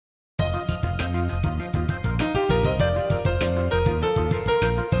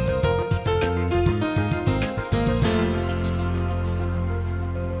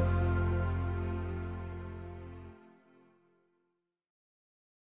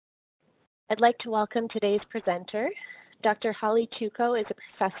I'd like to welcome today's presenter. Dr. Holly Tuokko is a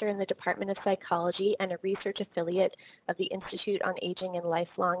professor in the Department of Psychology and a research affiliate of the Institute on Aging and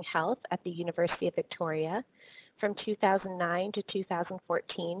Lifelong Health at the University of Victoria. From 2009 to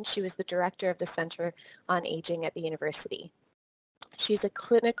 2014, she was the director of the Center on Aging at the university. She's a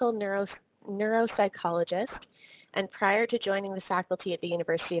clinical neuropsychologist, and prior to joining the faculty at the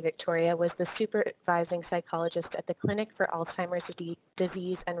University of Victoria was the supervising psychologist at the Clinic for Alzheimer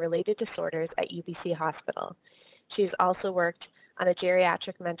Disease and Related Disorders at UBC Hospital. She has also worked on a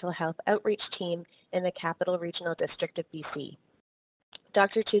geriatric mental health outreach team in the Capital Regional District of BC.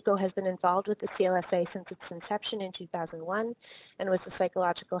 Dr. Tuokko has been involved with the CLSA since its inception in 2001 and was the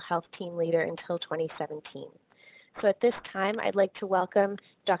psychological health team leader until 2017. So at this time, I'd like to welcome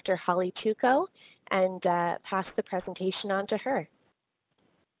Dr. Holly Tuokko and pass the presentation on to her.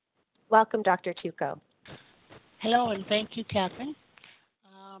 Welcome, Dr. Tuokko. Hello, and thank you, Catherine.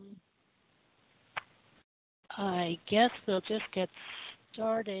 I guess we'll just get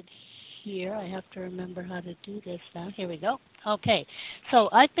started here. I have to remember how to do this now. Here we go. Okay, so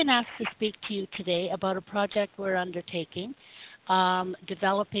I've been asked to speak to you today about a project we're undertaking,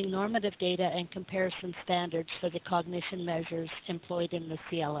 developing normative data and comparison standards for the cognition measures employed in the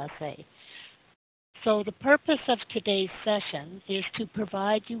CLSA. So the purpose of today's session is to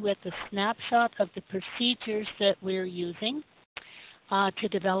provide you with a snapshot of the procedures that we're using to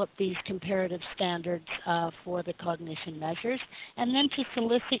develop these comparative standards for the cognition measures, and then to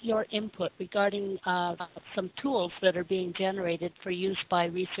solicit your input regarding some tools that are being generated for use by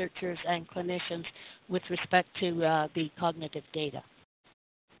researchers and clinicians with respect to the cognitive data.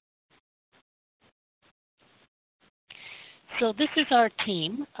 So this is our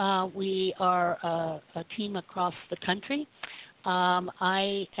team. We are a team across the country.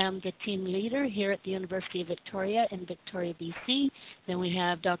 I am the team leader here at the University of Victoria in Victoria, BC. Then we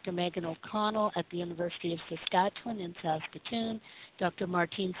have Dr. Megan O'Connell at the University of Saskatchewan in Saskatoon, Dr.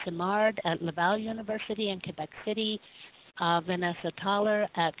 Martine Simard at Laval University in Quebec City, Vanessa Thaler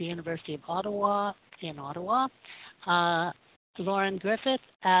at the University of Ottawa in Ottawa, Lauren Griffith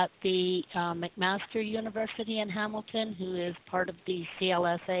at the McMaster University in Hamilton, who is part of the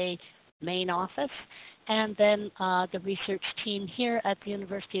CLSA main office, and then the research team here at the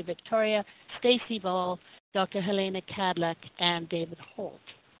University of Victoria, Stacey Ball, Dr. Helena Cadleck, and David Holt.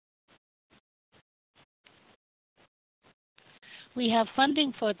 We have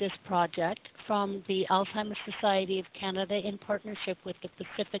funding for this project from the Alzheimer Society of Canada in partnership with the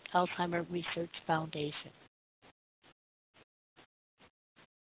Pacific Alzheimer Research Foundation.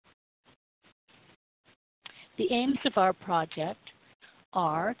 The aims of our project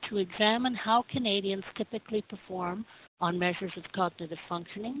are to examine how Canadians typically perform on measures of cognitive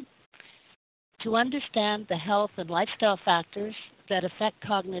functioning, to understand the health and lifestyle factors that affect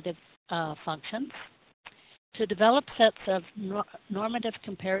cognitive functions, to develop sets of normative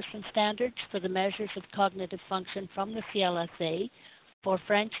comparison standards for the measures of cognitive function from the CLSA for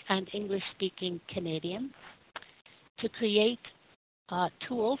French and English-speaking Canadians, to create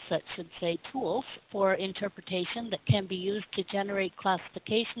tools for interpretation that can be used to generate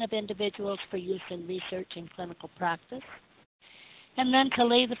classification of individuals for use in research and clinical practice, and then to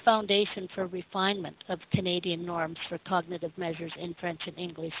lay the foundation for refinement of Canadian norms for cognitive measures in French and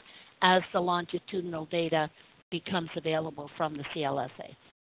English as the longitudinal data becomes available from the CLSA.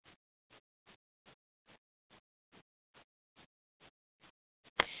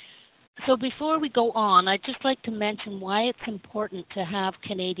 So before we go on, I'd just like to mention why it's important to have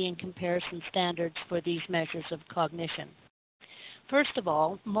Canadian comparison standards for these measures of cognition. First of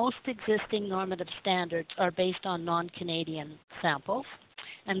all, most existing normative standards are based on non-Canadian samples,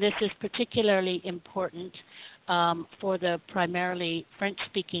 and this is particularly important for the primarily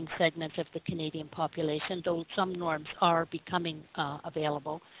French-speaking segment of the Canadian population, though some norms are becoming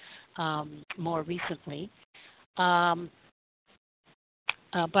available more recently.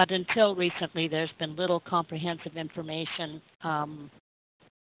 But until recently, there's been little comprehensive information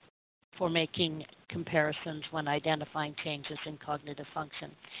for making comparisons when identifying changes in cognitive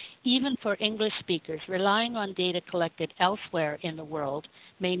function. Even for English speakers, relying on data collected elsewhere in the world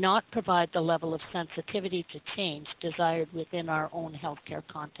may not provide the level of sensitivity to change desired within our own healthcare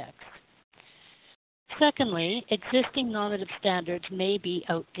context. Secondly, existing normative standards may be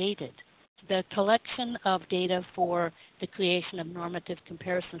outdated. The collection of data for the creation of normative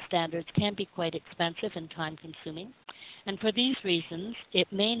comparison standards can be quite expensive and time-consuming, and for these reasons,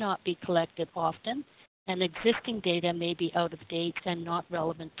 it may not be collected often, and existing data may be out of date and not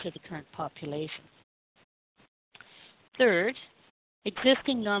relevant to the current population. Third,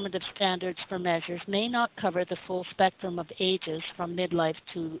 Existing normative standards for measures may not cover the full spectrum of ages from midlife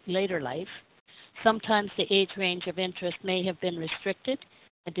to later life. Sometimes the age range of interest may have been restricted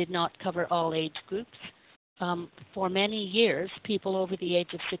and did not cover all age groups. For many years, people over the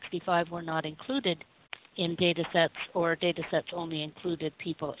age of 65 were not included in data sets, or data sets only included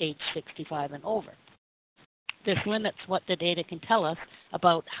people aged 65 and over. This limits what the data can tell us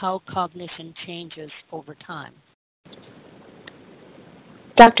about how cognition changes over time.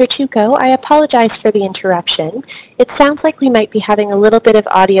 Dr. Tuokko, I apologize for the interruption. It sounds like we might be having a little bit of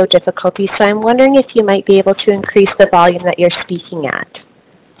audio difficulty, so I'm wondering if you might be able to increase the volume that you're speaking at.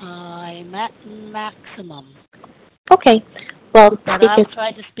 I'm at maximum. Okay. Well, but I'll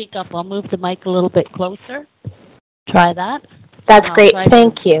try to speak up. I'll move the mic a little bit closer. Try that. That's great.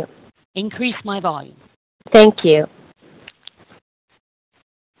 Thank you. Increase my volume. Thank you.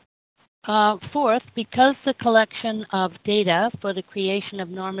 Fourth, because the collection of data for the creation of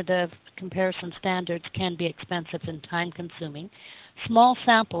normative comparison standards can be expensive and time-consuming, small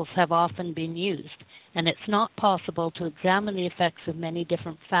samples have often been used, and it's not possible to examine the effects of many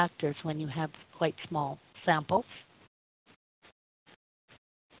different factors when you have quite small samples.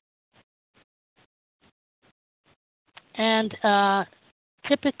 And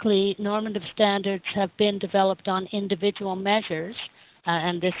typically, normative standards have been developed on individual measures,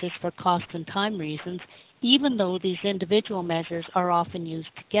 and this is for cost and time reasons, even though these individual measures are often used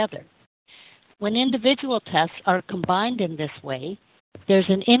together. When individual tests are combined in this way, there's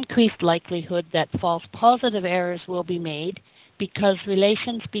an increased likelihood that false positive errors will be made because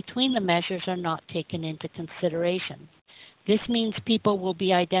relations between the measures are not taken into consideration. This means people will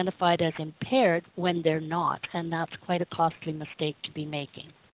be identified as impaired when they're not, and that's quite a costly mistake to be making.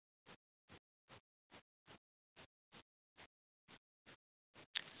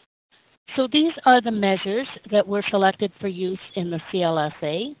 So these are the measures that were selected for use in the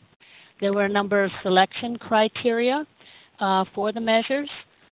CLSA. There were a number of selection criteria for the measures: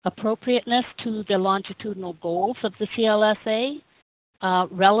 appropriateness to the longitudinal goals of the CLSA,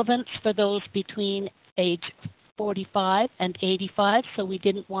 relevance for those between age 45 and 85, so we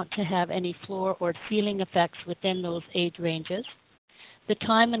didn't want to have any floor or ceiling effects within those age ranges, the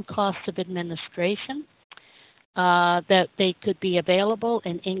time and cost of administration, that they could be available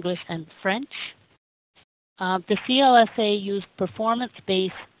in English and French. The CLSA used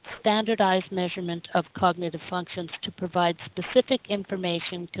performance-based standardized measurement of cognitive functions to provide specific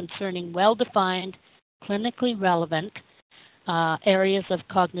information concerning well-defined, clinically relevant areas of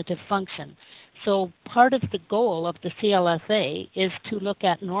cognitive function. So part of the goal of the CLSA is to look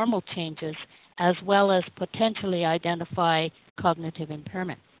at normal changes as well as potentially identify cognitive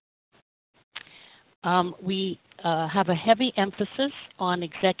impairment. We have a heavy emphasis on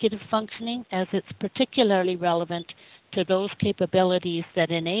executive functioning, as it's particularly relevant to those capabilities that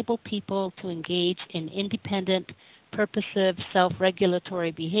enable people to engage in independent, purposive,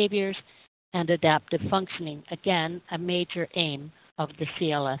 self-regulatory behaviors and adaptive functioning. Again, a major aim of the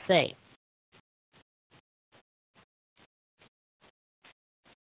CLSA.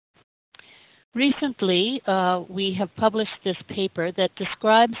 Recently, we have published this paper that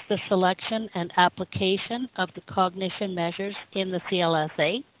describes the selection and application of the cognition measures in the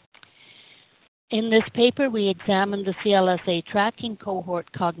CLSA. In this paper, we examined the CLSA tracking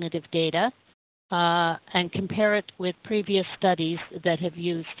cohort cognitive data and compare it with previous studies that have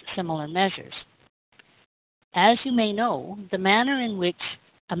used similar measures. As you may know, the manner in which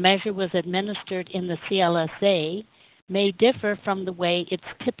a measure was administered in the CLSA may differ from the way it's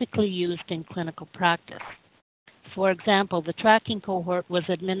typically used in clinical practice. For example, the tracking cohort was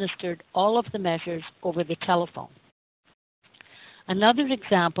administered all of the measures over the telephone. Another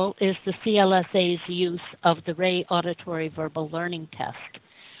example is the CLSA's use of the Ray Auditory Verbal Learning Test.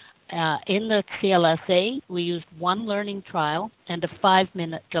 In the CLSA, we used one learning trial and a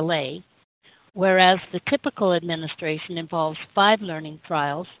 5-minute delay, whereas the typical administration involves 5 learning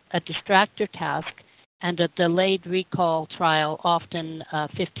trials, a distractor task, and a delayed recall trial, often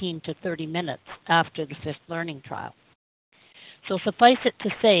 15 to 30 minutes after the 5th learning trial. So suffice it to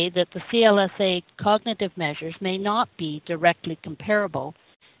say that the CLSA cognitive measures may not be directly comparable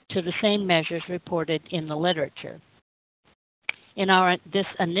to the same measures reported in the literature. In this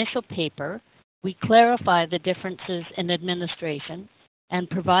initial paper, we clarify the differences in administration and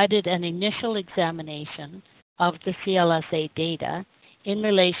provided an initial examination of the CLSA data in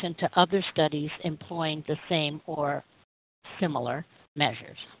relation to other studies employing the same or similar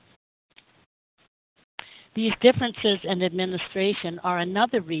measures. These differences in administration are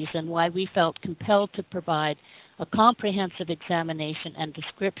another reason why we felt compelled to provide a comprehensive examination and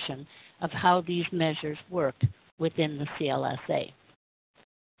description of how these measures work within the CLSA.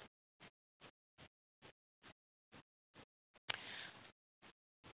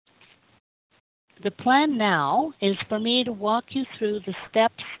 the plan now is for me to walk you through the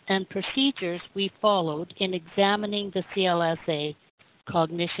steps and procedures we followed in examining the CLSA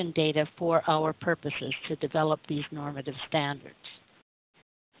cognition data for our purposes to develop these normative standards.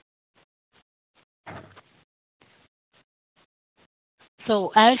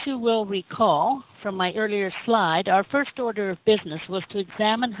 So as you will recall from my earlier slide, our first order of business was to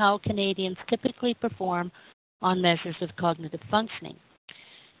examine how Canadians typically perform on measures of cognitive functioning.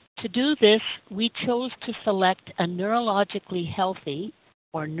 To do this, we chose to select a neurologically healthy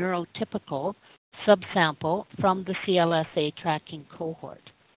or neurotypical subsample from the CLSA tracking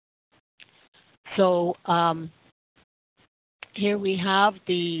cohort. So here we have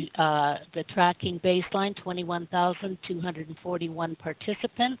the tracking baseline, 21,241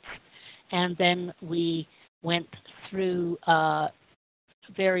 participants, and then we went through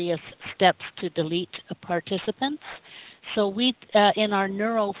various steps to delete participants. So we, in our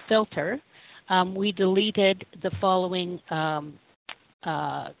neuro filter, we deleted the following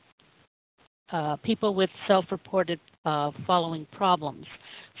people with self-reported following problems.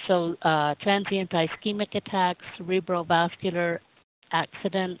 So transient ischemic attacks, cerebrovascular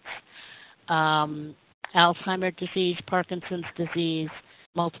accidents, Alzheimer disease, Parkinson's disease,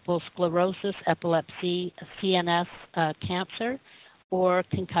 multiple sclerosis, epilepsy, CNS cancer, or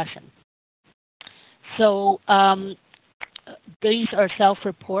concussion. So these are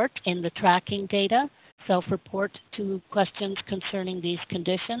self-report in the tracking data, self-report to questions concerning these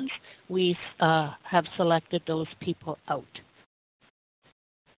conditions. We have selected those people out.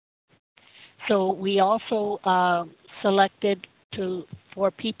 So we also selected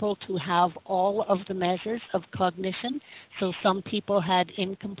for people to have all of the measures of cognition. So some people had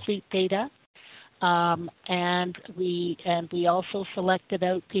incomplete data, and we also selected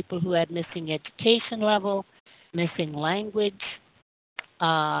out people who had missing education level, missing language,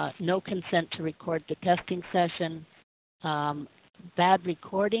 no consent to record the testing session, bad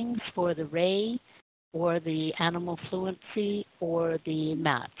recordings for the RAE or the animal fluency or the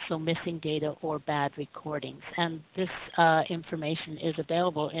MAT, so missing data or bad recordings. And this information is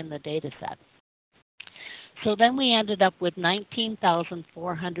available in the data set. So then we ended up with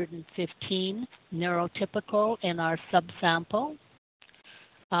 19,415 neurotypical in our subsample.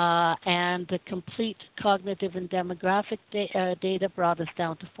 And the complete cognitive and demographic data brought us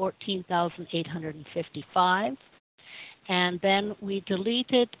down to 14,855. And then we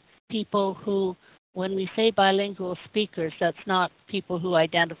deleted people who, when we say bilingual speakers, that's not people who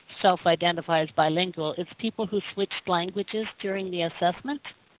self-identify as bilingual. It's people who switched languages during the assessment.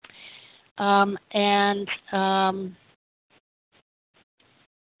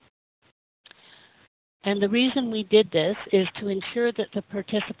 And the reason we did this is to ensure that the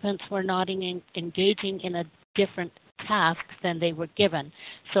participants were not engaging in a different task than they were given.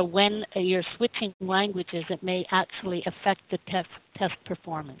 So when you're switching languages, it may actually affect the test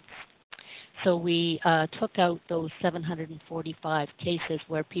performance. So we took out those 745 cases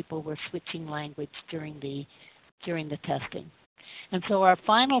where people were switching language during the testing. And so our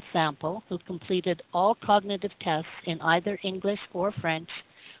final sample, who completed all cognitive tests in either English or French,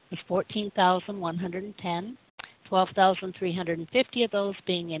 was 14,110, 12,350 of those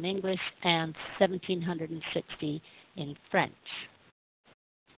being in English and 1,760 in French.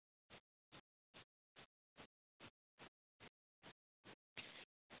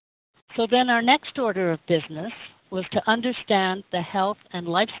 So then our next order of business was to understand the health and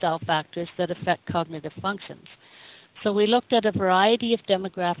lifestyle factors that affect cognitive functions. So we looked at a variety of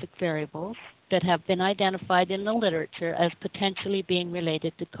demographic variables that have been identified in the literature as potentially being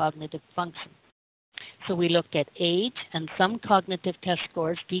related to cognitive function. So we looked at age, and some cognitive test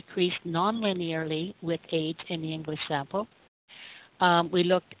scores decreased nonlinearly with age in the English sample. We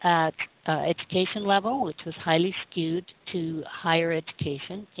looked at education level, which was highly skewed to higher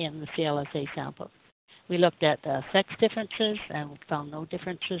education in the CLSA sample. We looked at sex differences, and we found no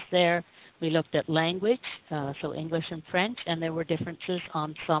differences there. We looked at language, so English and French, and there were differences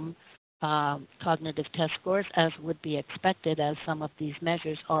on some cognitive test scores, as would be expected, as some of these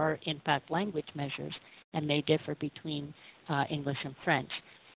measures are, in fact, language measures and may differ between English and French.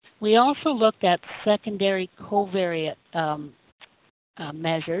 We also looked at secondary covariate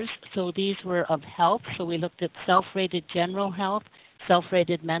measures. So these were of health. So we looked at self-rated general health,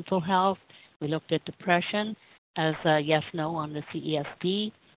 self-rated mental health. We looked at depression as yes-no on the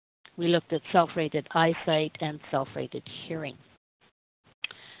CESD. We looked at self-rated eyesight and self-rated hearing.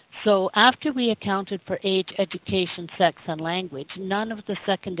 So after we accounted for age, education, sex, and language, none of the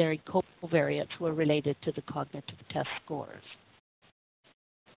secondary covariates were related to the cognitive test scores.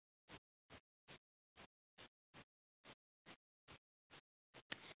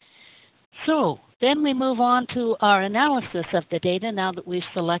 So Then we move on to our analysis of the data now that we've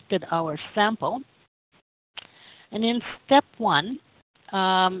selected our sample. And in step 1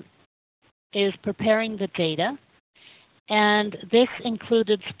 is preparing the data. And this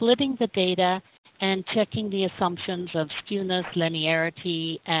included splitting the data and checking the assumptions of skewness,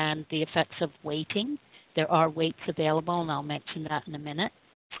 linearity, and the effects of weighting. There are weights available, and I'll mention that in a minute.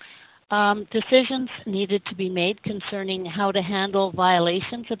 Decisions needed to be made concerning how to handle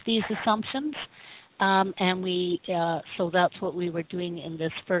violations of these assumptions. So that's what we were doing in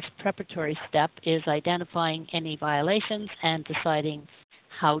this first preparatory step, is identifying any violations and deciding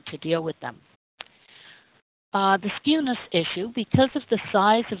how to deal with them. The skewness issue, because of the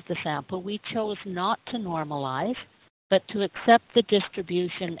size of the sample, we chose not to normalize, but to accept the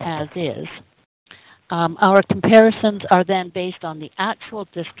distribution as is. Our comparisons are then based on the actual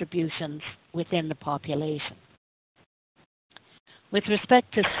distributions within the population. With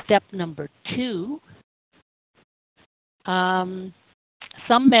respect to step number 2,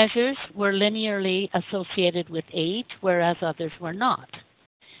 some measures were linearly associated with age, whereas others were not.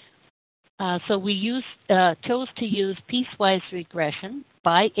 So we chose to use piecewise regression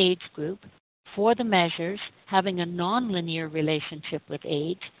by age group for the measures having a nonlinear relationship with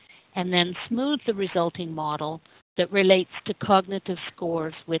age, and then smooth the resulting model that relates to cognitive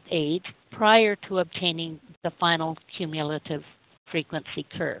scores with age prior to obtaining the final cumulative frequency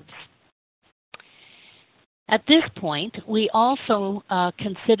curves. At this point, we also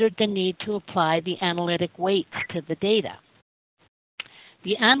considered the need to apply the analytic weights to the data.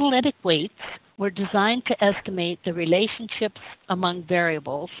 The analytic weights were designed to estimate the relationships among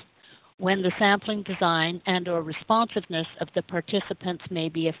variables when the sampling design and/or responsiveness of the participants may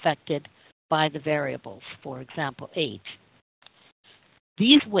be affected by the variables, for example, age.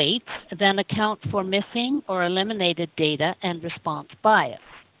 These weights then account for missing or eliminated data and response bias.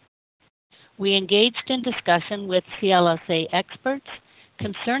 We engaged in discussion with CLSA experts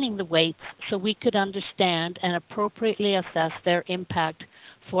concerning the weights so we could understand and appropriately assess their impact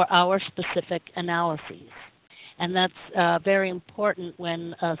for our specific analyses. And that's very important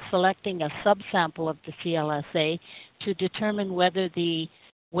when selecting a subsample of the CLSA to determine whether the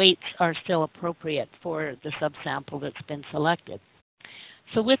weights are still appropriate for the subsample that's been selected.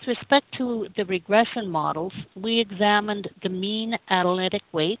 So with respect to the regression models, we examined the mean analytic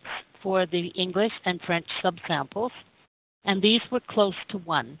weights for the English and French subsamples, and these were close to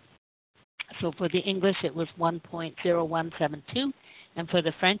 1. So for the English, it was 1.0172, and for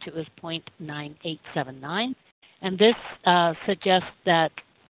the French, it was 0.9879. And this suggests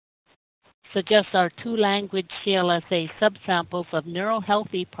our two-language CLSA subsamples of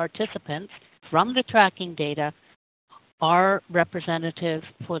neurohealthy participants from the tracking data are representative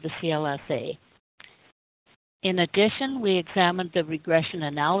for the CLSA. In addition, we examined the regression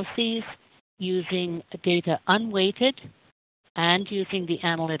analyses using data unweighted and using the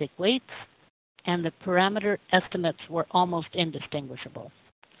analytic weights, and the parameter estimates were almost indistinguishable.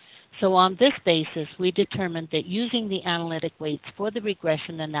 So on this basis, we determined that using the analytic weights for the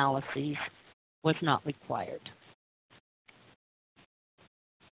regression analyses was not required.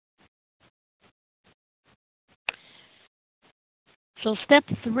 So step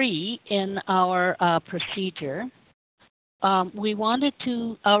 3 in our procedure, we wanted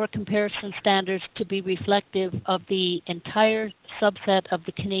our comparison standards to be reflective of the entire subset of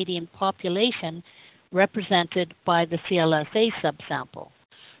the Canadian population represented by the CLSA subsample.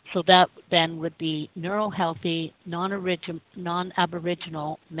 So that then would be neurohealthy,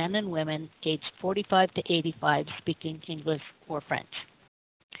 non-Aboriginal men and women aged 45 to 85 speaking English or French.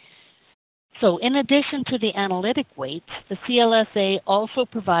 So in addition to the analytic weights, the CLSA also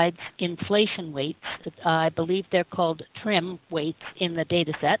provides inflation weights. I believe they're called TRIM weights in the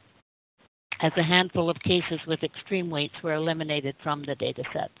data set, as a handful of cases with extreme weights were eliminated from the data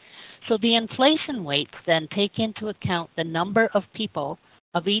set. So the inflation weights then take into account the number of people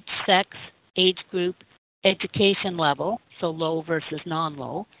of each sex, age group, education level, so low versus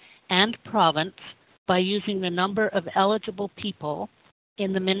non-low, and province by using the number of eligible people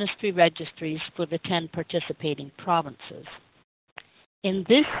in the ministry registries for the 10 participating provinces. In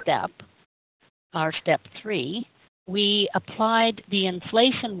this step, our step 3, we applied the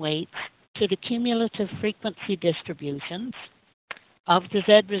inflation weights to the cumulative frequency distributions of the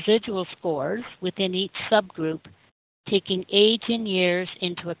Z residual scores within each subgroup, taking age in years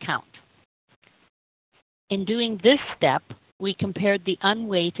into account. In doing this step, we compared the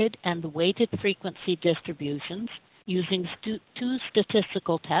unweighted and the weighted frequency distributions using two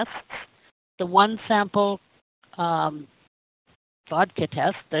statistical tests, the one sample vodka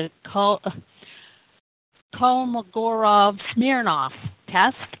test, the Kolmogorov-Smirnov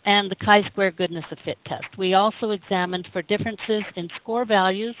test and the chi-square goodness of fit test. We also examined for differences in score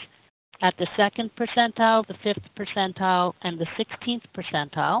values at the 2nd percentile, the 5th percentile, and the 16th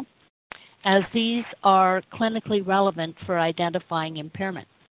percentile, as these are clinically relevant for identifying impairment.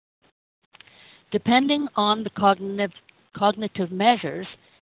 Depending on the cognitive measures,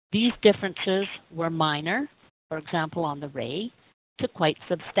 these differences were minor, for example on the RAY, to quite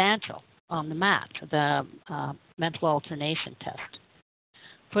substantial on the MAT, the mental alternation test.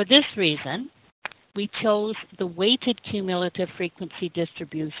 For this reason, we chose the weighted cumulative frequency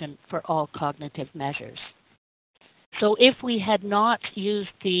distribution for all cognitive measures. So if we had not used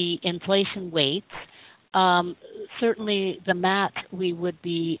the inflation weights, certainly the MAT, we would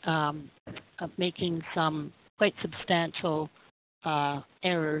be making some quite substantial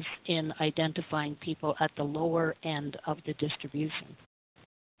errors in identifying people at the lower end of the distribution.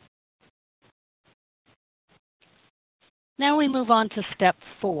 Now we move on to step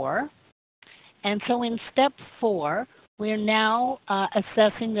 4. And so in step 4, we're now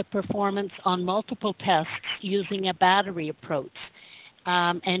assessing the performance on multiple tests using a battery approach.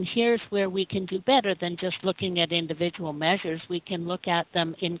 And here's where we can do better than just looking at individual measures. We can look at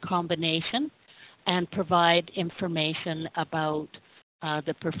them in combination and provide information about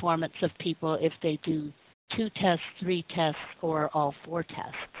the performance of people if they do 2 tests, 3 tests, or all 4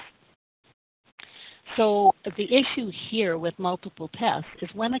 tests. So the issue here with multiple tests is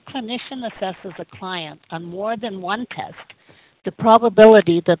when a clinician assesses a client on more than one test, the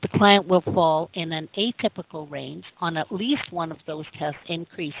probability that the client will fall in an atypical range on at least one of those tests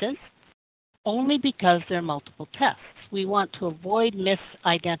increases only because there are multiple tests. We want to avoid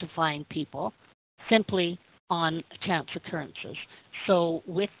misidentifying people simply on chance occurrences. So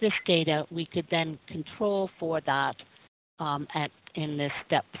with this data, we could then control for that in this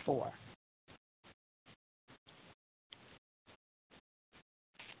step 4.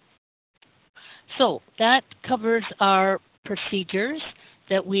 So that covers our procedures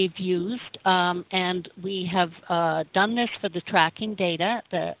that we've used, and we have done this for the tracking data,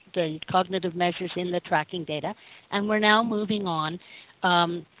 the cognitive measures in the tracking data, and we're now moving on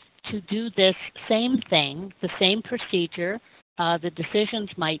to do this same thing, the same procedure. The decisions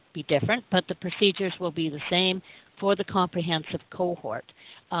might be different, but the procedures will be the same for the comprehensive cohort.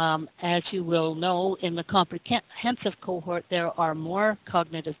 As you will know, in the comprehensive cohort, there are more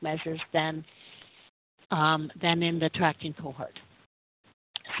cognitive measures than in the tracking cohort.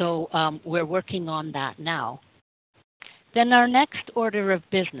 So we're working on that now. Then our next order of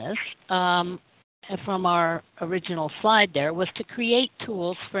business from our original slide there was to create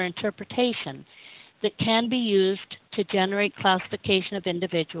tools for interpretation that can be used to generate classification of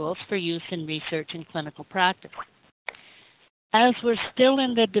individuals for use in research and clinical practice. As we're still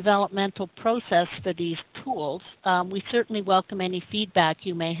in the developmental process for these tools, we certainly welcome any feedback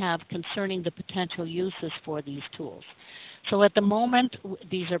you may have concerning the potential uses for these tools. So at the moment,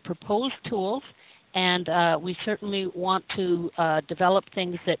 these are proposed tools, and we certainly want to develop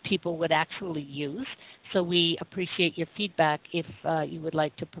things that people would actually use. So we appreciate your feedback if you would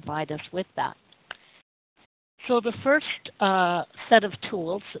like to provide us with that. So the first set of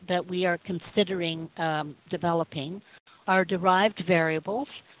tools that we are considering developing are derived variables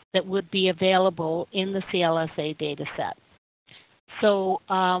that would be available in the CLSA data set. So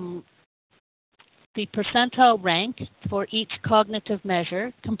the percentile rank for each cognitive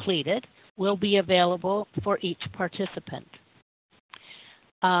measure completed will be available for each participant.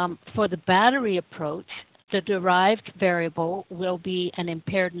 For the battery approach, the derived variable will be an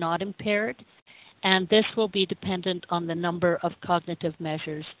impaired, not impaired, and this will be dependent on the number of cognitive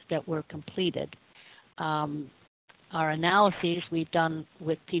measures that were completed. Our analyses we've done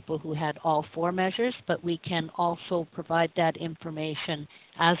with people who had all 4 measures, but we can also provide that information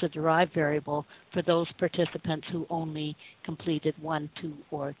as a derived variable for those participants who only completed 1, 2,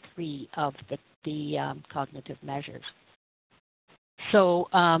 or 3 of the cognitive measures. So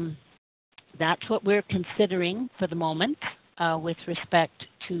that's what we're considering for the moment with respect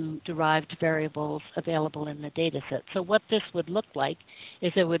to derived variables available in the data set. So what this would look like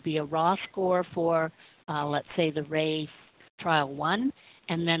is there would be a raw score for let's say the RAY trial 1,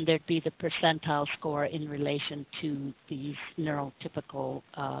 and then there'd be the percentile score in relation to these neurotypical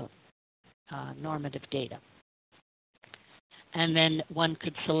normative data. And then one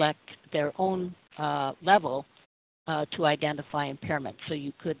could select their own level to identify impairment. So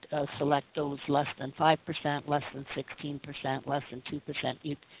you could select those less than 5%, less than 16%, less than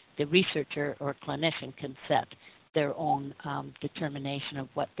 2%. The researcher or clinician can set their own determination of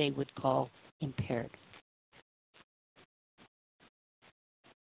what they would call impaired.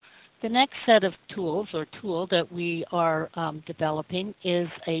 The next set of tools or tool that we are developing is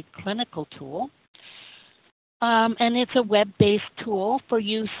a clinical tool. And it's a web-based tool for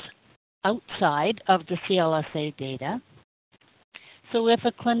use outside of the CLSA data. So if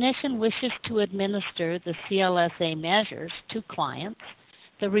a clinician wishes to administer the CLSA measures to clients,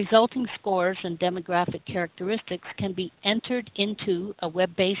 the resulting scores and demographic characteristics can be entered into a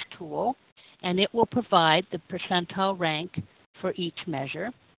web-based tool, and it will provide the percentile rank for each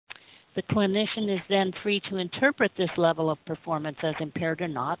measure. The clinician is then free to interpret this level of performance as impaired or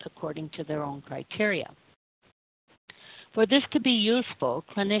not according to their own criteria. For this to be useful,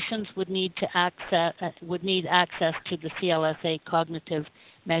 clinicians would need access to the CLSA cognitive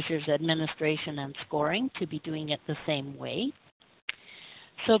measures administration and scoring to be doing it the same way.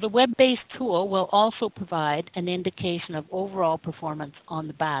 So the web-based tool will also provide an indication of overall performance on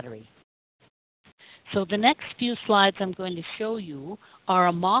the battery. So the next few slides I'm going to show you are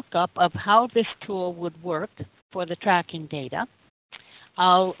a mock-up of how this tool would work for the tracking data.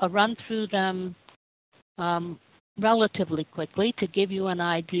 I'll run through them relatively quickly to give you an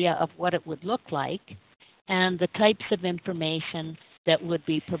idea of what it would look like and the types of information that would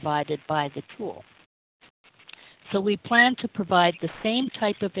be provided by the tool. So we plan to provide the same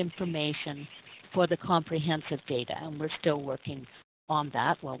type of information for the comprehensive data, and we're still working on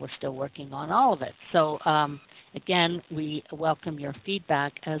that. Well, we're still working on all of it. So again, we welcome your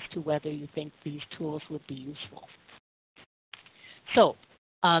feedback as to whether you think these tools would be useful. So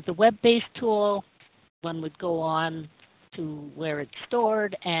the web-based tool, one would go on to where it's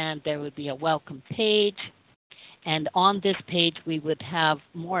stored, and there would be a welcome page. And on this page, we would have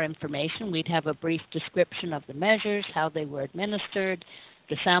more information. We'd have a brief description of the measures, how they were administered,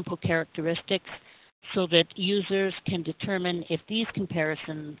 the sample characteristics, so that users can determine if these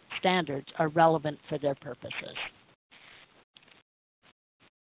comparison standards are relevant for their purposes.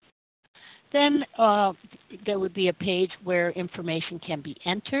 Then there would be a page where information can be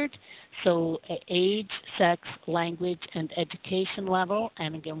entered. So age, sex, language, and education level.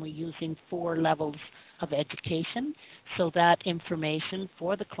 And again, we're using 4 levels of education. So that information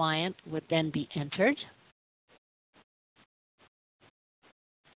for the client would then be entered.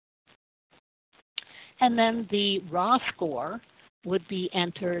 And then the raw score would be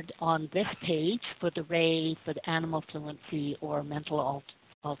entered on this page for the RAE, for the animal fluency, or mental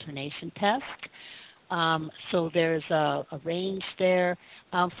alternation test. So there's a range there.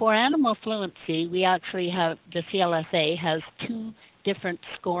 For animal fluency, we actually have, the CLSA has 2 different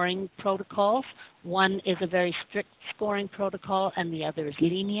scoring protocols. One is a very strict scoring protocol and the other is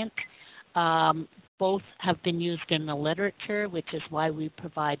lenient. Both have been used in the literature, which is why we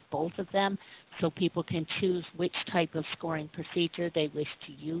provide both of them, so people can choose which type of scoring procedure they wish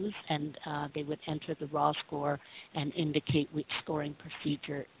to use, and they would enter the raw score and indicate which scoring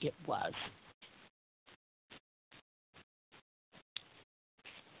procedure it was.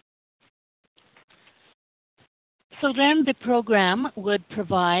 So then the program would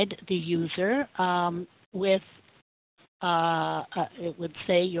provide the user with, it would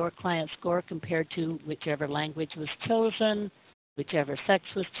say your client score compared to whichever language was chosen, whichever sex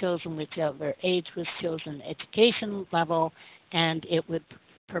was chosen, whichever age was chosen, education level, and it would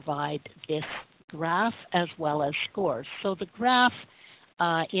provide this graph as well as scores. So the graph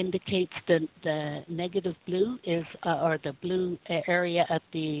indicates the negative blue is, or the blue area at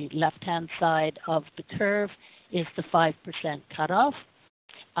the left-hand side of the curve is the 5% cutoff.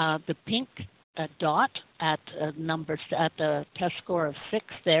 The pink dot at at the test score of 6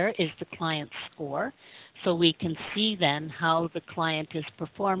 there is the client's score. So we can see then how the client is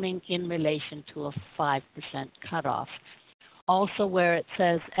performing in relation to a 5% cutoff. Also where it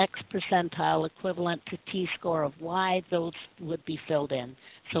says X percentile equivalent to T-score of Y, those would be filled in.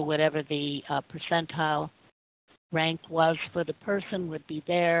 So whatever the percentile rank was for the person would be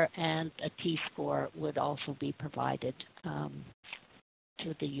there, and a T-score would also be provided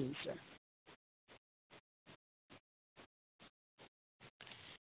to the user.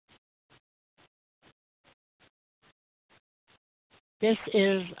 This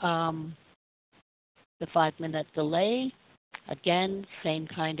is the 5-minute delay. Again, same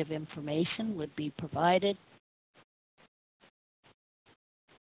kind of information would be provided.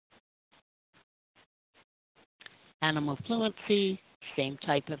 Animal fluency, same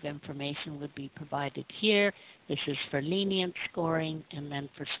type of information would be provided here. This is for lenient scoring, and then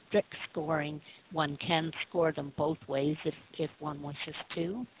for strict scoring, one can score them both ways if one wishes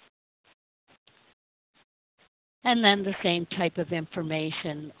to. And then the same type of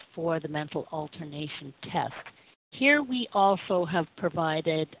information for the mental alternation test. Here we also have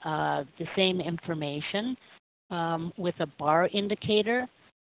provided the same information with a bar indicator.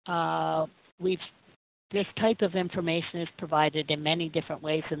 this type of information is provided in many different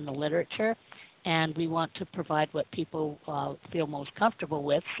ways in the literature, and we want to provide what people feel most comfortable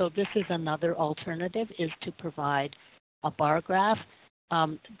with. So this is another alternative, is to provide a bar graph.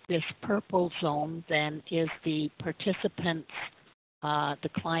 This purple zone then is the participant's, the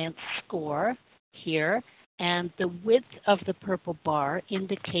client's score here, and the width of the purple bar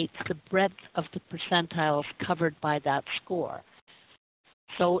indicates the breadth of the percentiles covered by that score.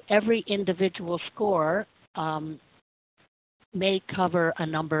 So every individual score may cover a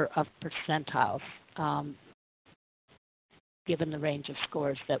number of percentiles, given the range of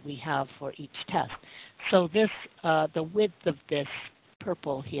scores that we have for each test. So this, the width of this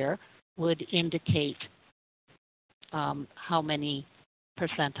purple here would indicate how many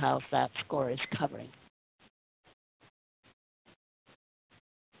percentiles that score is covering.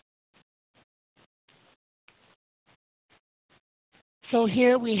 So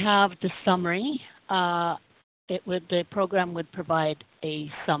here we have the summary. The program would provide a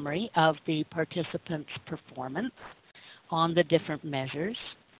summary of the participants' performance on the different measures.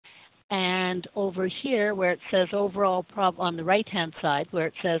 And over here, where it says overall on the right-hand side, where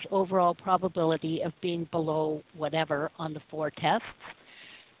it says overall probability of being below whatever on the 4 tests,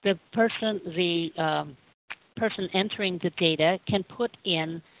 the person entering the data can put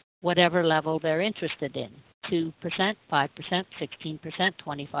in whatever level they're interested in. 2%, 5%, 16%,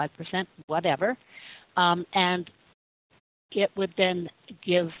 25%, whatever. And it would then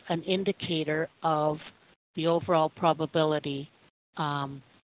give an indicator of the overall probability of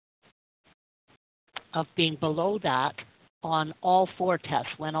being below that on all 4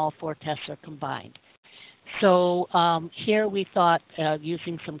 tests, when all 4 tests are combined. So here we thought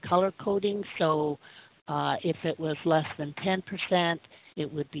using some color coding, so if it was less than 10%,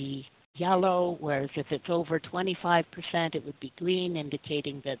 it would be yellow, whereas if it's over 25%, it would be green,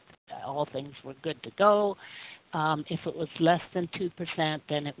 indicating that all things were good to go. If it was less than 2%,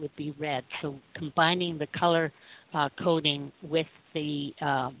 then it would be red. So combining the color coding with the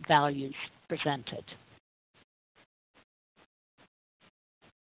values presented.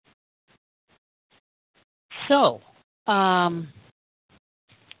 So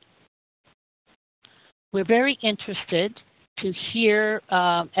we're very interested to hear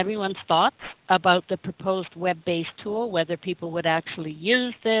everyone's thoughts about the proposed web-based tool, whether people would actually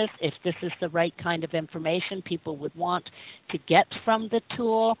use this, if this is the right kind of information people would want to get from the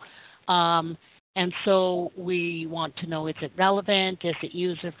tool. And so we want to know, is it relevant? Is it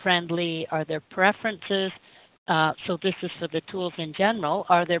user-friendly? Are there preferences? So this is for the tools in general.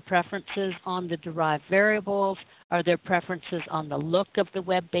 Are there preferences on the derived variables? Are there preferences on the look of the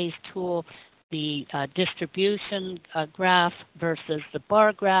web-based tool? The distribution graph versus the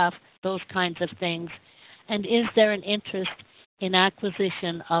bar graph, those kinds of things. And is there an interest in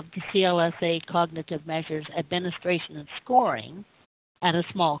acquisition of the CLSA cognitive measures administration and scoring at a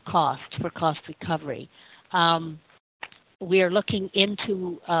small cost for cost recovery? We are looking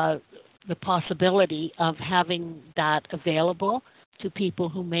into the possibility of having that available to people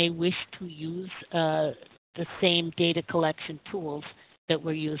who may wish to use the same data collection tools that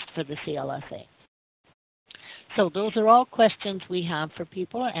were used for the CLSA. So those are all questions we have for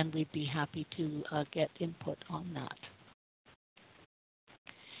people, and we'd be happy to get input on that.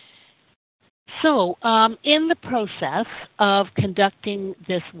 So in the process of conducting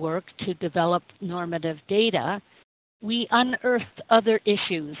this work to develop normative data, we unearthed other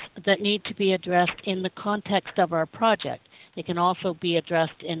issues that need to be addressed in the context of our project. They can also be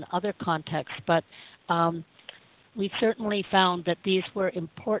addressed in other contexts, but we certainly found that these were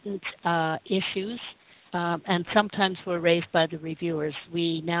important issues and sometimes were raised by the reviewers.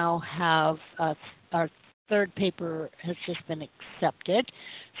 We now have our 3rd paper has just been accepted,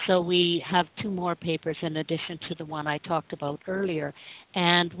 so we have 2 more papers in addition to the one I talked about earlier.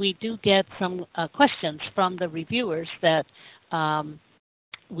 And we do get some questions from the reviewers that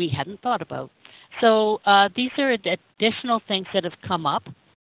we hadn't thought about. So these are additional things that have come up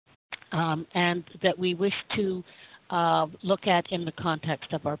and that we wish to look at in the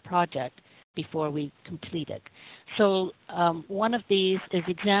context of our project before we complete it. So one of these is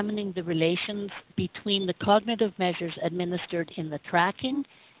examining the relations between the cognitive measures administered in the tracking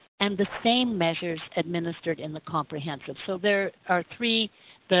and the same measures administered in the comprehensive. So there are 3,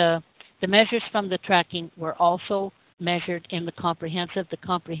 the measures from the tracking were also measured in the comprehensive. The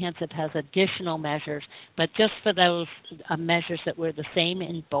comprehensive has additional measures, but just for those measures that were the same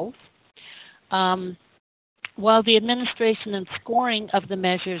in both. While the administration and scoring of the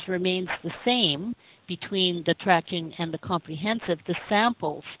measures remains the same between the tracking and the comprehensive, the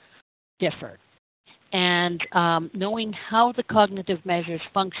samples differ. And knowing how the cognitive measures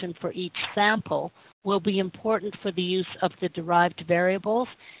function for each sample will be important for the use of the derived variables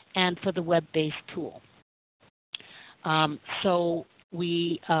and for the web-based tool. So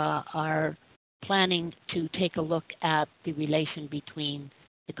we are planning to take a look at the relation between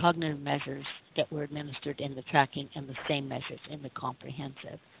the cognitive measures that were administered in the tracking and the same measures in the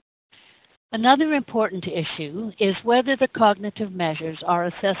comprehensive. Another important issue is whether the cognitive measures are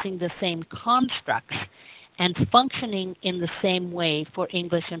assessing the same constructs and functioning in the same way for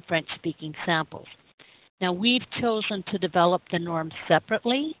English and French-speaking samples. Now, we've chosen to develop the norms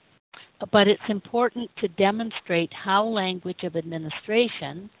separately, but it's important to demonstrate how language of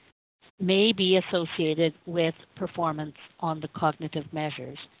administration may be associated with performance on the cognitive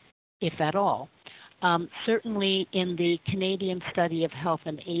measures, if at all. Certainly in the Canadian Study of Health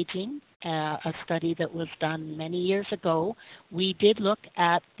and Aging, a study that was done many years ago, we did look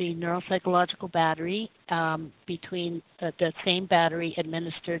at the neuropsychological battery between the same battery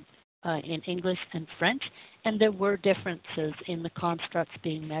administered in English and French, and there were differences in the constructs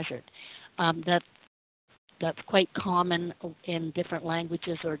being measured. That's quite common in different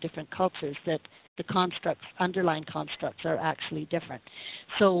languages or different cultures, that the constructs, underlying constructs, are actually different.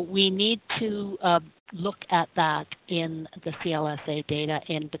 So we need to look at that in the CLSA data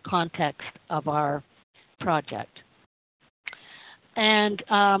in the context of our project. And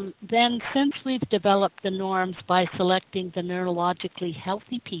then, since we've developed the norms by selecting the neurologically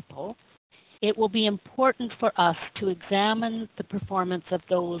healthy people, it will be important for us to examine the performance of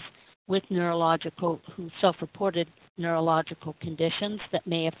those with who self-reported neurological conditions that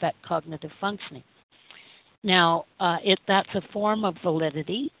may affect cognitive functioning. Now, that's a form of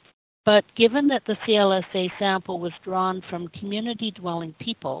validity, but given that the CLSA sample was drawn from community-dwelling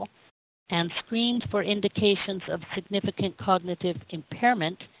people and screened for indications of significant cognitive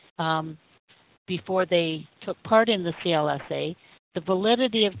impairment before they took part in the CLSA, the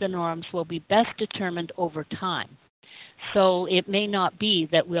validity of the norms will be best determined over time. So it may not be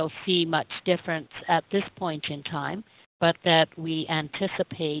that we'll see much difference at this point in time, but that we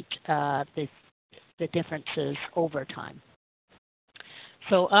anticipate the differences over time.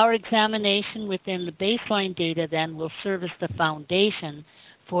 So our examination within the baseline data then will serve as the foundation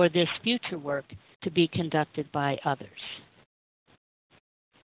for this future work to be conducted by others.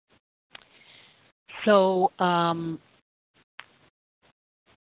 So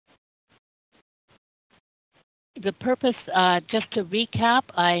the purpose, just to recap,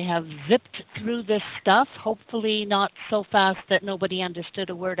 I have zipped through this stuff, hopefully not so fast that nobody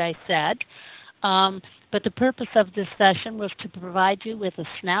understood a word I said. But the purpose of this session was to provide you with a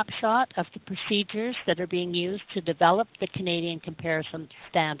snapshot of the procedures that are being used to develop the Canadian comparison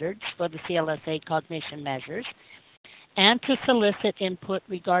standards for the CLSA cognition measures, and to solicit input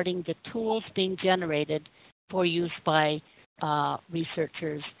regarding the tools being generated for use by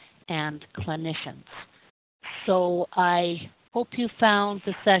researchers and clinicians. So I hope you found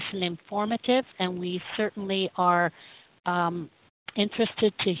the session informative, and we certainly are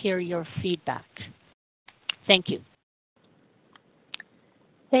interested to hear your feedback. Thank you.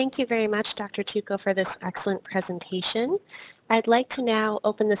 Thank you very much, Dr. Tuokko, for this excellent presentation. I'd like to now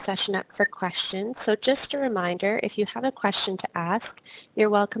open the session up for questions. So just a reminder, if you have a question to ask, you're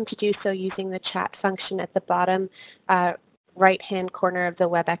welcome to do so using the chat function at the bottom right-hand corner of the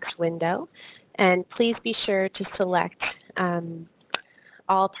WebEx window. And please be sure to select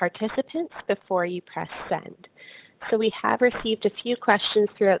all participants before you press send. So we have received a few questions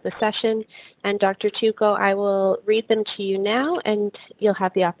throughout the session, and Dr. Tuokko, I will read them to you now, and you'll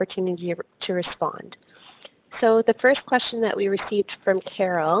have the opportunity to respond. So the first question that we received from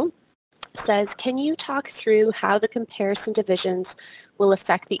Carol says, can you talk through how the comparison divisions will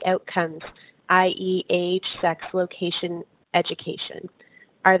affect the outcomes, i.e. age, sex, location, education?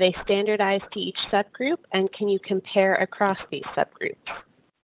 Are they standardized to each subgroup, and can you compare across these subgroups?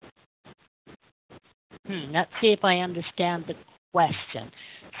 Let's see if I understand the question.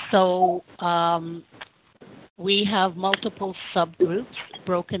 So we have multiple subgroups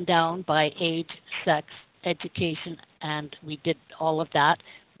broken down by age, sex, education, and we did all of that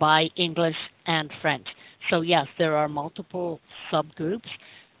by English and French. So yes, there are multiple subgroups.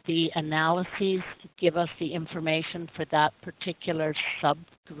 The analyses give us the information for that particular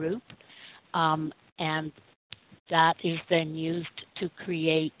subgroup, and that is then used to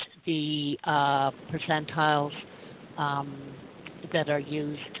create the percentiles that are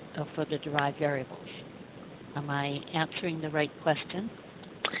used for the derived variables. Am I answering the right question?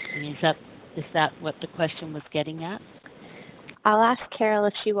 And is that what the question was getting at? I'll ask Carol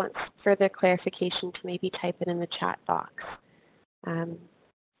if she wants further clarification to maybe type it in the chat box.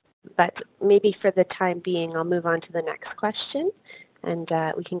 But maybe for the time being, I'll move on to the next question, and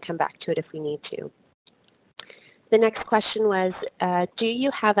we can come back to it if we need to. The next question was, do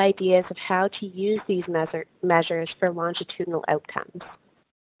you have ideas of how to use these measures for longitudinal outcomes?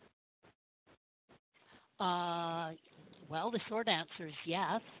 Well, the short answer is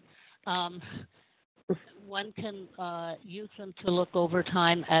yes. One can use them to look over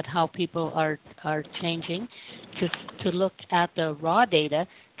time at how people are changing, to look at the raw data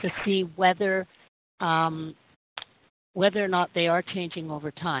to see whether or not they are changing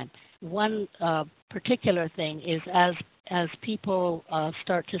over time. One particular thing is as people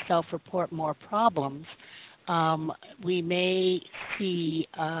start to self-report more problems, we may see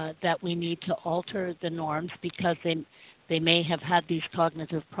that we need to alter the norms because they may have had these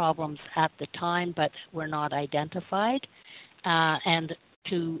cognitive problems at the time but were not identified, and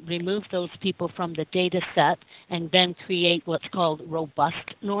to remove those people from the data set and then create what's called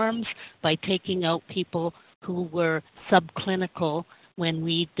robust norms by taking out people who were subclinical when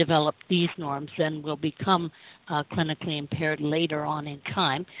we develop these norms and will become clinically impaired later on in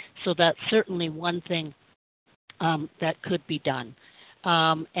time. So that's certainly one thing that could be done.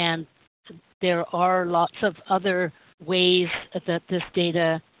 And there are lots of other ways that this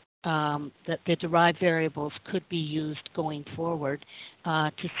data, that the derived variables could be used going forward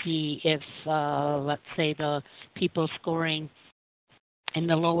to see if, let's say, the people scoring in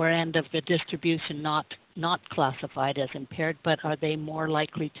the lower end of the distribution not classified as impaired, but are they more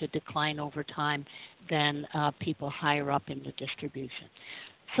likely to decline over time than people higher up in the distribution?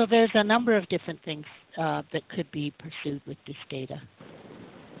 So there's a number of different things that could be pursued with this data.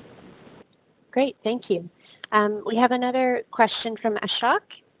 Great, thank you. We have another question from Ashok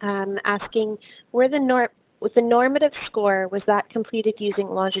asking, was the normative score, was that completed using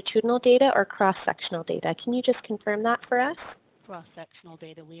longitudinal data or cross-sectional data? Can you just confirm that for us? Cross-sectional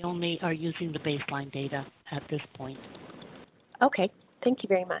data. We only are using the baseline data at this point. Okay, thank you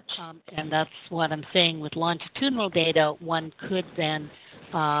very much. And that's what I'm saying. With longitudinal data, one could then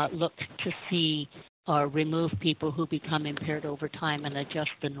look to see or remove people who become impaired over time and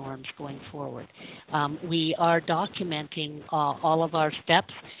adjust the norms going forward. We are documenting all of our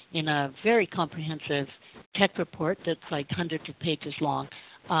steps in a very comprehensive tech report that's like hundreds of pages long,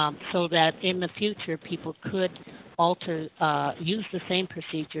 so that in the future people could use the same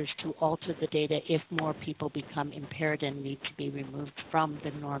procedures to alter the data if more people become impaired and need to be removed from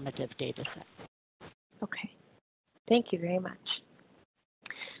the normative data set. Okay, thank you very much.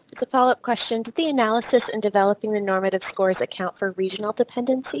 As a follow-up question, did the analysis in developing the normative scores account for regional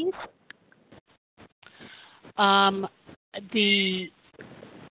dependencies?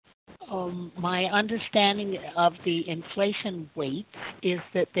 My understanding of the inflation weights is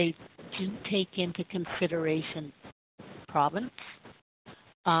that they do take into consideration province.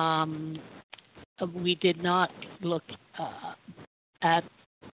 We did not look at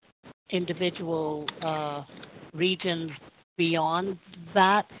individual regions beyond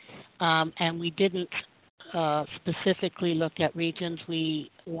that, and we didn't specifically look at regions. We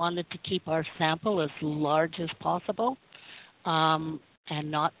wanted to keep our sample as large as possible and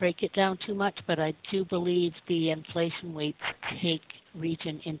not break it down too much, but I do believe the inflation weights take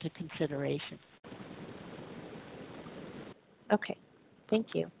region into consideration. Okay, thank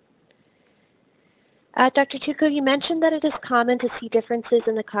you. Dr. Tuokko, you mentioned that it is common to see differences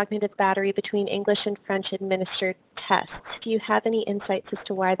in the cognitive battery between English and French administered tests. Do you have any insights as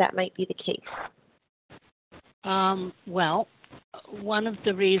to why that might be the case? Well, one of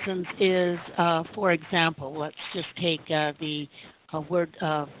the reasons is, for example, let's just take the word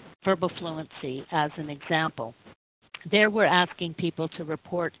verbal fluency as an example. There we're asking people to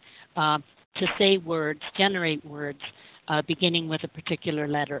report, to say words, generate words, beginning with a particular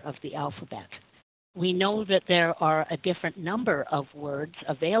letter of the alphabet. We know that there are a different number of words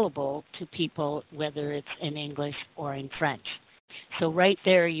available to people, whether it's in English or in French. So right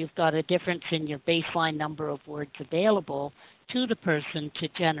there, you've got a difference in your baseline number of words available to the person to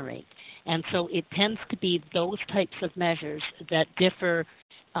generate. And so it tends to be those types of measures that differ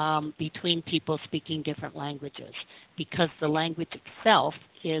between people speaking different languages, because the language itself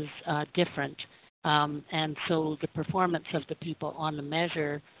is different. And so the performance of the people on the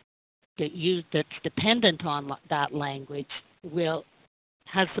measure that's dependent on that language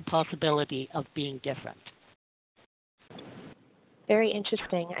has the possibility of being different. Very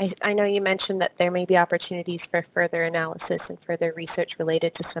interesting. I know you mentioned that there may be opportunities for further analysis and further research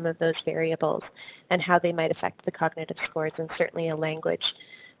related to some of those variables and how they might affect the cognitive scores, and certainly a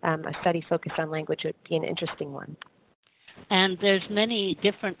study focused on language would be an interesting one. And there's many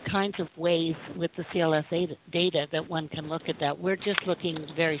different kinds of ways with the CLSA data that one can look at that. We're just looking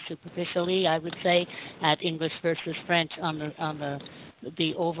very superficially, I would say, at English versus French on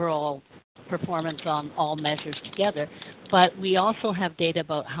the overall performance on all measures together. But we also have data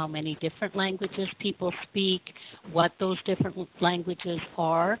about how many different languages people speak, what those different languages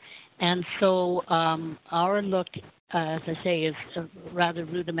are. And so our look, as I say, is rather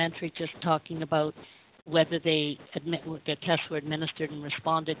rudimentary, just talking about whether the tests were administered and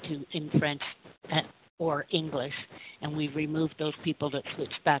responded to in French or English, and we've removed those people that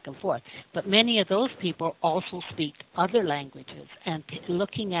switched back and forth. But many of those people also speak other languages, and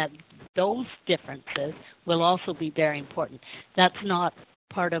looking at those differences will also be very important. That's not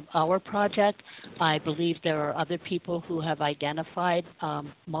part of our project. I believe there are other people who have identified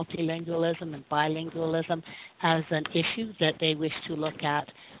multilingualism and bilingualism as an issue that they wish to look at,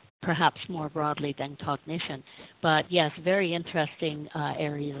 perhaps more broadly than cognition. But yes, very interesting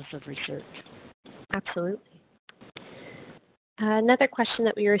areas of research. Absolutely. Another question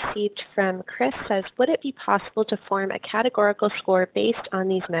that we received from Chris says, would it be possible to form a categorical score based on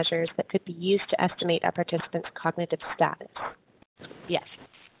these measures that could be used to estimate a participant's cognitive status? Yes,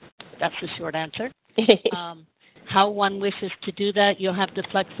 that's the short answer. How one wishes to do that, you'll have the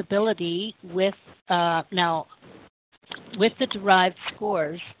flexibility with, now, with the derived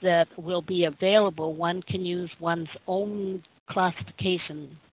scores that will be available, one can use one's own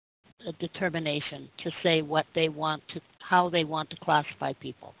classification determination to say what they want to, how they want to classify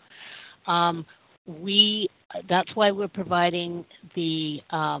people. That's why we're providing the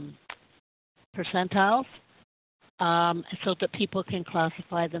percentiles so that people can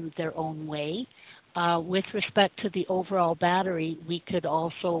classify them their own way. With respect to the overall battery, we could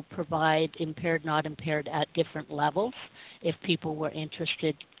also provide impaired, not impaired at different levels if people were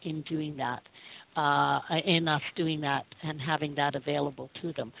interested in doing that, in us doing that and having that available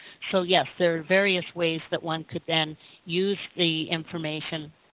to them. So yes, there are various ways that one could then use the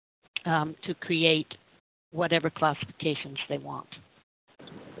information to create whatever classifications they want.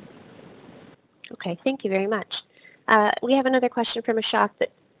 Okay, thank you very much. We have another question from Ashok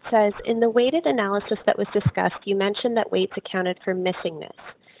that says, in the weighted analysis that was discussed, you mentioned that weights accounted for missingness.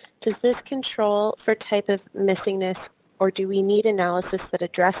 Does this control for type of missingness, or do we need analysis that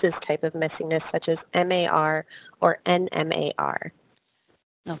addresses type of missingness, such as MAR or NMAR?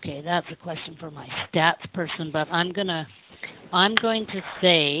 Okay, that's a question for my stats person, but I'm going to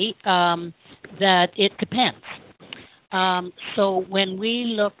say that it depends. So when we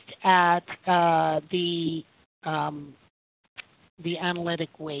looked at the analytic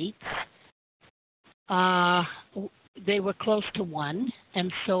weights, they were close to 1,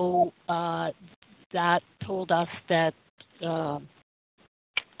 and so that told us that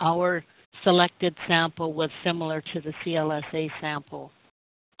our selected sample was similar to the CLSA sample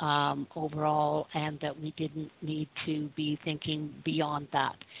overall, and that we didn't need to be thinking beyond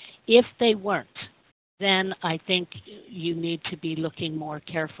that. If they weren't, then I think you need to be looking more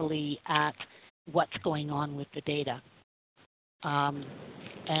carefully at what's going on with the data.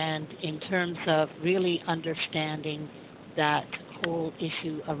 And in terms of really understanding that whole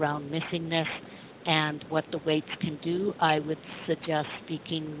issue around missingness and what the weights can do, I would suggest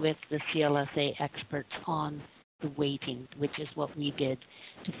speaking with the CLSA experts on the weighting, which is what we did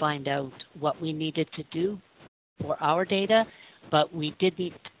to find out what we needed to do for our data, but we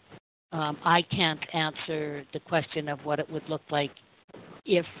didn't, I can't answer the question of what it would look like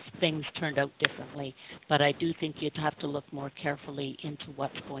if things turned out differently, but I do think you'd have to look more carefully into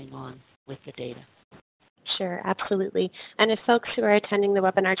what's going on with the data. Sure, absolutely. And if folks who are attending the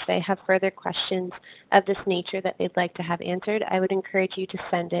webinar today have further questions of this nature that they'd like to have answered, I would encourage you to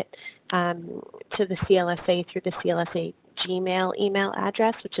send it to the CLSA through the CLSA Gmail email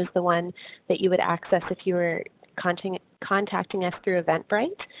address, which is the one that you would access if you were contacting us through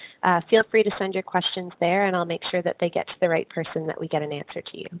Eventbrite. Feel free to send your questions there, and I'll make sure that they get to the right person, that we get an answer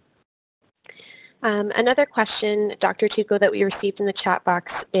to you. Another question, Dr. Tuokko, that we received in the chat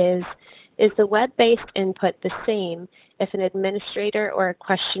box is the web-based input the same if an administrator or a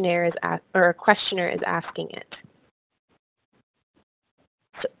questioner is asking it?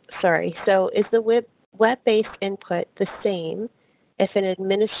 So is the web-based input the same if an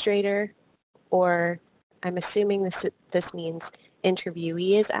administrator, or I'm assuming this means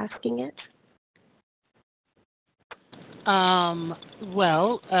interviewee, is asking it?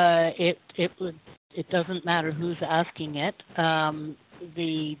 It doesn't matter who's asking it.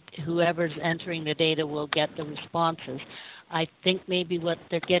 Whoever's entering the data will get the responses. I think maybe what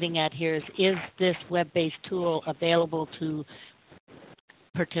they're getting at here is this web-based tool available to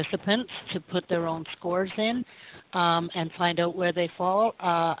participants to put their own scores in? and find out where they fall.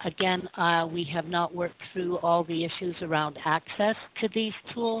 Again, we have not worked through all the issues around access to these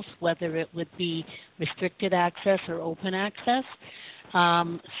tools, whether it would be restricted access or open access.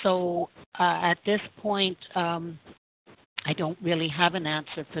 So at this point, I don't really have an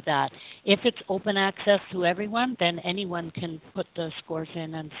answer for that. If it's open access to everyone, then anyone can put the scores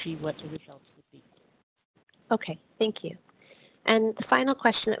in and see what the results would be. Okay, thank you. And the final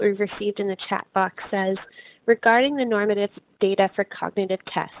question that we've received in the chat box says, regarding the normative data for cognitive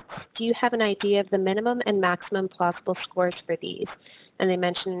tests, do you have an idea of the minimum and maximum plausible scores for these? And they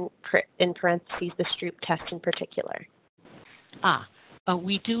mention in parentheses the Stroop test in particular.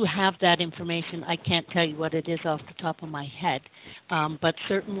 We do have that information. I can't tell you what it is off the top of my head, but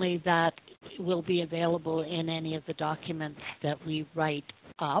certainly that will be available in any of the documents that we write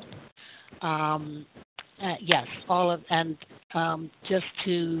up. Yes, and just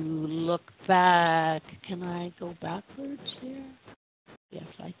to look back, can I go backwards here? Yes,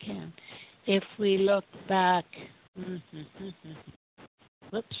 I can. If we look back,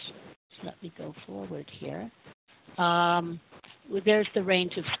 whoops, let me go forward here. There's the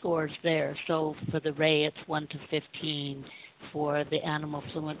range of scores there. So for the Ray, it's 1 to 15. For the animal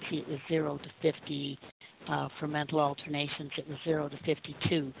fluency, it was 0 to 50. For mental alternations, it was 0 to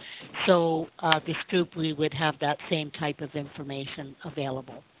 52. So the Stroop, we would have that same type of information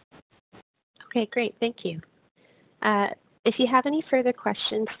available. Okay, great. Thank you. If you have any further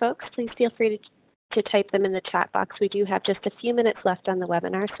questions, folks, please feel free to type them in the chat box. We do have just a few minutes left on the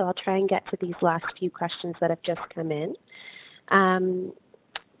webinar, so I'll try and get to these last few questions that have just come in.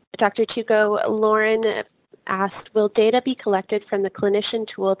 Dr. Tuokko, Lauren asked, will data be collected from the clinician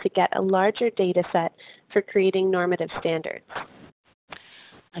tool to get a larger data set for creating normative standards?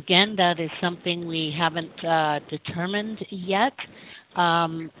 Again, that is something we haven't determined yet.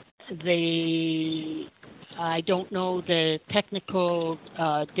 I don't know the technical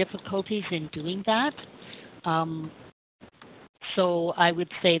difficulties in doing that. So I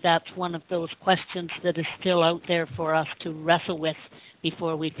would say that's one of those questions that is still out there for us to wrestle with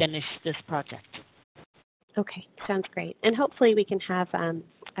before we finish this project. Okay, sounds great. And hopefully we can have a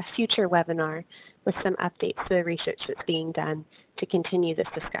future webinar with some updates to the research that's being done to continue this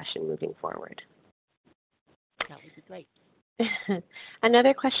discussion moving forward. That would be great.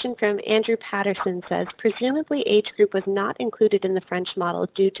 Another question from Andrew Patterson says, presumably age group was not included in the French model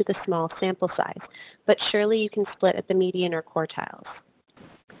due to the small sample size, but surely you can split at the median or quartiles.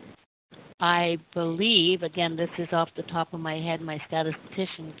 I believe, again, this is off the top of my head, my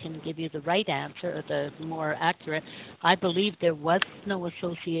statistician can give you the right answer, or the more accurate. I believe there was no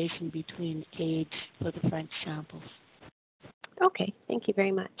association between age for the French samples. Okay, thank you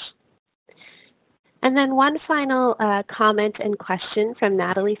very much. And then one final comment and question from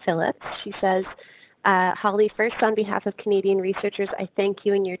Natalie Phillips. She says, Holly, first on behalf of Canadian researchers, I thank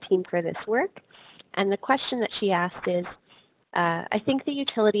you and your team for this work. And the question that she asked is, I think the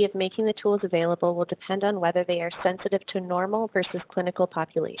utility of making the tools available will depend on whether they are sensitive to normal versus clinical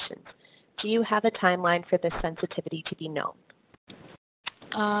populations. Do you have a timeline for this sensitivity to be known?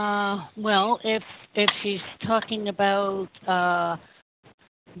 Well, if she's talking about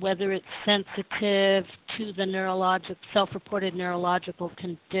whether it's sensitive to the self-reported neurological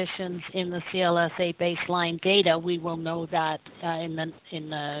conditions in the CLSA baseline data, we will know that in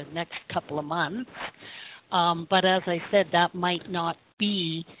the next couple of months. But as I said, that might not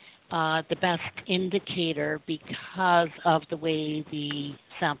be the best indicator because of the way the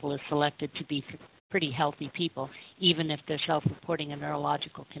sample is selected to be for pretty healthy people. Even if they're self-reporting a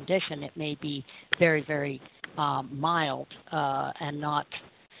neurological condition, it may be very, very mild and not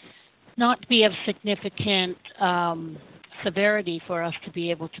be of significant severity for us to be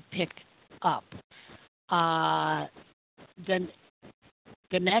able to pick up. Then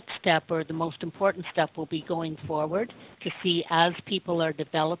the next step, or the most important step, will be going forward to see, as people are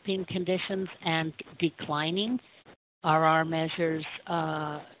developing conditions and declining, are our measures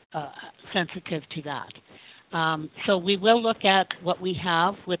sensitive to that. So we will look at what we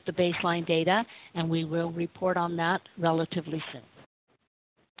have with the baseline data, and we will report on that relatively soon.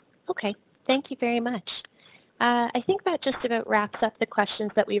 Okay, thank you very much. I think that just about wraps up the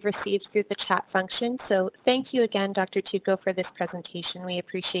questions that we've received through the chat function. So thank you again, Dr. Tuokko, for this presentation. We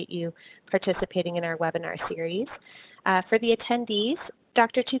appreciate you participating in our webinar series. For the attendees,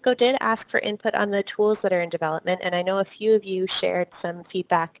 Dr. Tuokko did ask for input on the tools that are in development, and I know a few of you shared some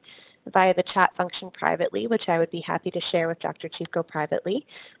feedback via the chat function privately, which I would be happy to share with Dr. Tuokko privately.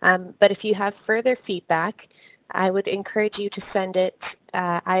 But if you have further feedback, I would encourage you to send it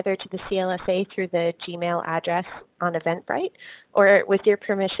either to the CLSA through the Gmail address on Eventbrite, or with your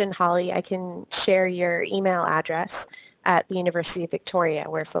permission, Holly, I can share your email address at the University of Victoria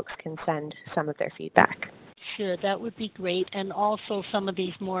where folks can send some of their feedback. Sure, that would be great. And also some of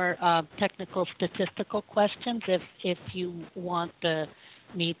these more technical statistical questions, if you want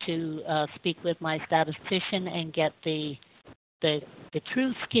me to speak with my statistician and get the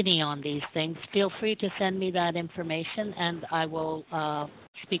true skinny on these things, feel free to send me that information and I will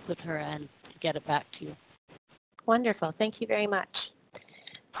speak with her and get it back to you. Wonderful. Thank you very much.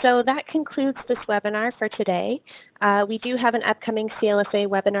 So that concludes this webinar for today. We do have an upcoming CLSA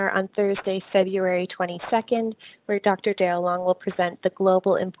webinar on Thursday, February 22nd, where Dr. Dale Long will present the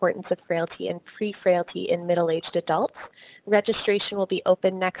global importance of frailty and pre-frailty in middle-aged adults. Registration will be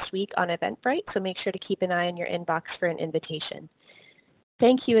open next week on Eventbrite, so make sure to keep an eye on your inbox for an invitation.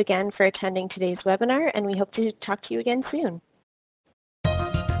 Thank you again for attending today's webinar, and we hope to talk to you again soon.